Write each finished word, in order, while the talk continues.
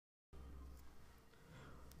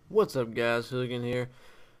What's up, guys? Hooligan here,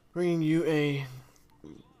 bringing you a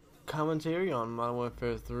commentary on Modern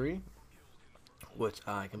Warfare 3, which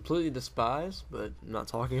I completely despise, but I'm not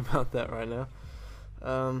talking about that right now.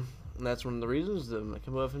 That's one of the reasons that I'm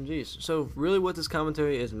making FMGs. So, really, what this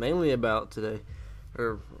commentary is mainly about today,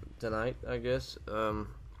 or tonight, I guess,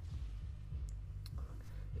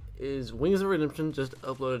 is Wings of Redemption just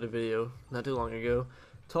uploaded a video not too long ago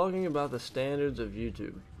talking about the standards of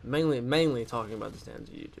YouTube. Mainly talking about the standards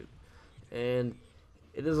of YouTube. And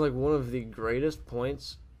it is like one of the greatest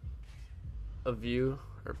points of view,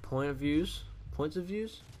 or points of views,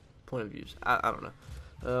 I don't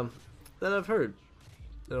know, that I've heard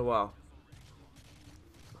in a while.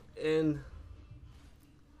 And,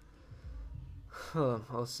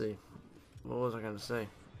 let's see, what was I going to say?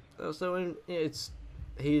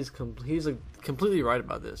 He's completely right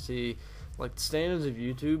about this. Like, the standards of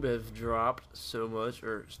YouTube have dropped so much,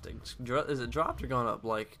 or is it dropped or gone up?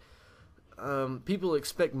 Like, people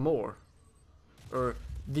expect more, or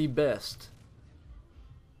the best,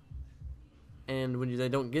 and when they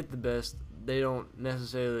don't get the best, they don't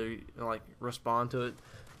necessarily like respond to it,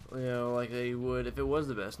 like they would if it was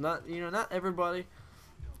the best. Not everybody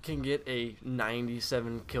can get a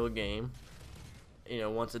 97 kill game,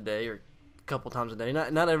 once a day or couple times a day.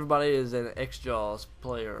 Not everybody is an X-Jaws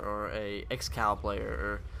player or a X-Cal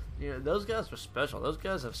player, or those guys are special. Those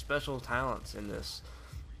guys have special talents in this,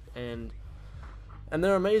 and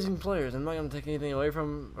they're amazing players. I'm not gonna take anything away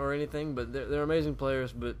from or anything, but they're amazing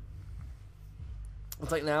players. But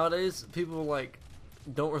it's like nowadays people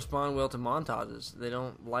don't respond well to montages. They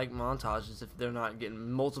don't like montages if they're not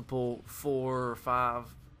getting multiple 4 or 5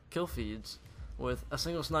 kill feeds with a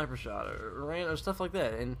single sniper shot or stuff like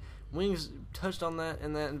that. And Wings touched on that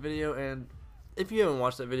in that video, and if you haven't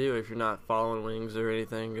watched that video, if you're not following Wings or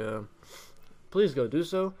anything, please go do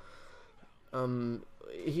so.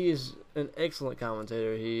 He is an excellent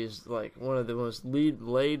commentator. He's like one of the most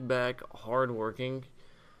laid back, hard-working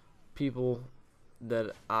people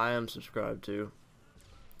that I am subscribed to,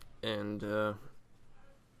 and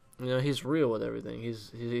he's real with everything. He's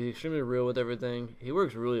extremely real with everything. He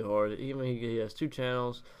works really hard. Even he has 2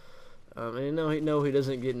 channels. And he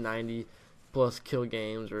doesn't get 90 plus kill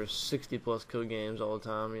games or 60 plus kill games all the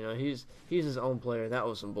time. He's his own player. That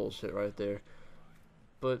was some bullshit right there.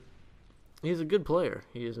 But he's a good player.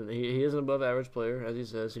 He is an above average player, as he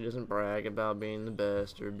says. He doesn't brag about being the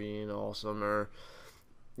best or being awesome or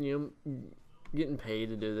getting paid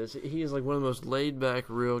to do this. He is like one of the most laid back,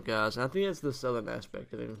 real guys. And I think that's the southern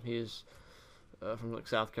aspect of him. He's from like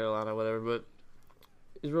South Carolina or whatever, but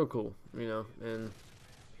he's real cool, and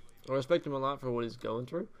I respect him a lot for what he's going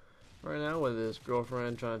through right now, with his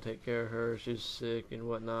girlfriend trying to take care of her. She's sick and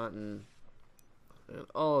whatnot, and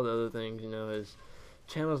all the other things. His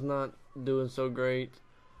channel's not doing so great.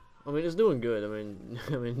 I mean, it's doing good. I mean,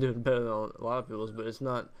 doing better than a lot of people's, but it's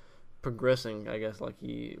not progressing, I guess, like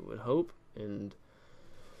he would hope. And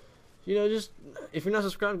just if you're not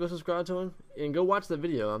subscribed, go subscribe to him and go watch that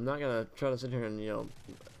video. I'm not gonna try to sit here and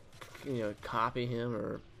copy him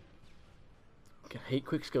or hate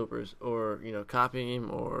quickscopers, or copy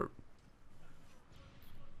him or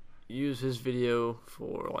use his video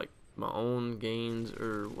for like my own gains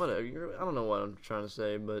or whatever. I don't know what I'm trying to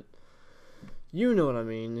say, but you know what I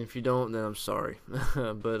mean. If you don't, then I'm sorry.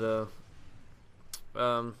 But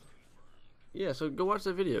yeah, so go watch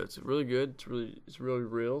that video. It's really good. It's really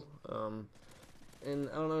real. And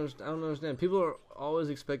I don't understand. People always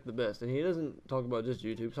expect the best, and he doesn't talk about just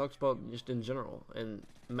YouTube. He talks about just in general, and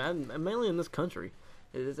mainly in this country.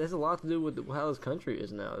 It has a lot to do with how this country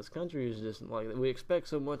is now. This country is just like, we expect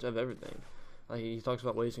so much of everything. Like, he talks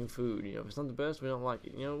about wasting food. If it's not the best, we don't like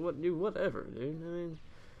it. Whatever, dude. I mean,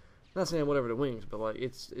 I'm not saying whatever to Wings, but like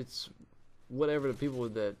it's whatever to people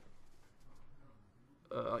that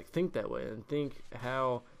think that way and think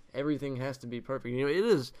how everything has to be perfect. It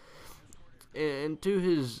is. And to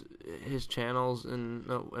his channels and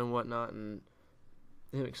whatnot, and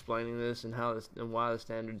him explaining this and why the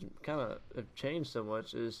standards kind of have changed so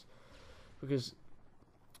much, is because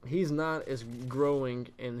he's not as growing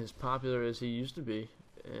and as popular as he used to be.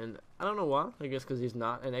 And I don't know why. I guess because he's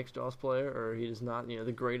not an X-Jaws player, or he is not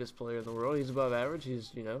the greatest player in the world. He's above average.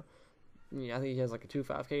 He's I think he has like a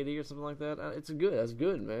 2.5 KD or something like that. That's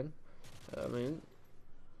good, man. I mean,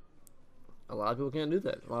 a lot of people can't do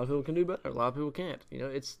that. A lot of people can do better. A lot of people can't.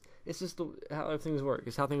 It's just how things work.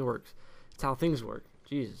 It's how things work. It's how things work.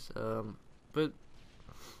 Jesus. But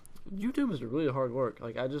YouTube is really hard work.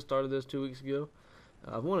 Like, I just started this 2 weeks ago.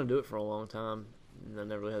 I've wanted to do it for a long time, and I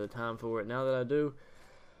never really had the time for it. Now that I do,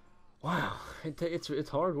 wow, it's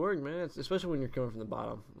hard work, man. Especially when you're coming from the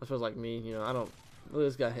bottom. Especially like me, I don't Look at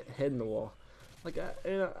this guy head in the wall. Like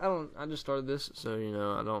I just started this, so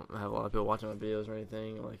I don't have a lot of people watching my videos or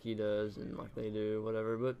anything like he does and like they do,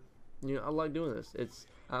 whatever. But I like doing this.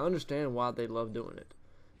 I understand why they love doing it.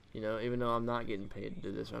 Even though I'm not getting paid to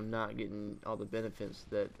do this, or I'm not getting all the benefits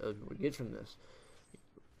that other people get from this,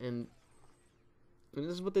 and this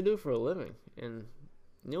is what they do for a living. And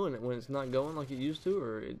when it's not going like it used to,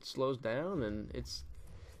 or it slows down, and it's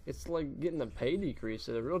like getting a pay decrease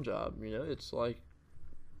at a real job. It's like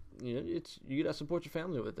you gotta support your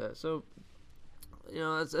family with that. So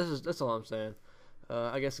that's all I'm saying.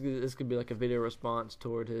 I guess this could be like a video response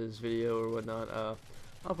toward his video or whatnot.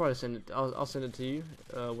 I'll probably send it. I'll send it to you,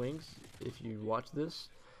 Wings, if you watch this.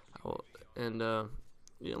 And let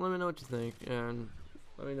me know what you think, and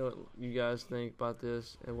let me know what you guys think about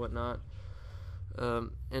this and whatnot.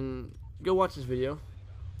 And go watch this video.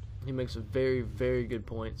 He makes some very, very good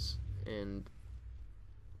points, and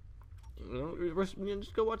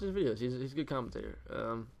just go watch his videos. He's a good commentator.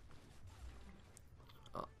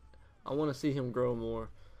 I want to see him grow more,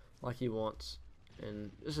 like he wants.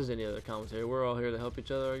 And this is any other commentary. We're all here to help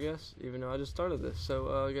each other, I guess, even though I just started this.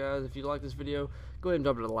 So, guys, if you like this video, go ahead and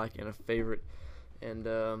drop it a like and a favorite. And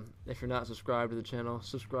if you're not subscribed to the channel,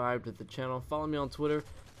 subscribe to the channel. Follow me on Twitter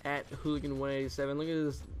at Hooligan187. Look at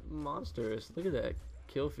this monster. Look at that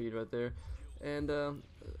kill feed right there. And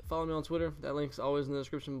follow me on Twitter. That link's always in the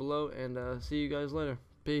description below. And see you guys later.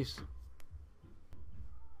 Peace.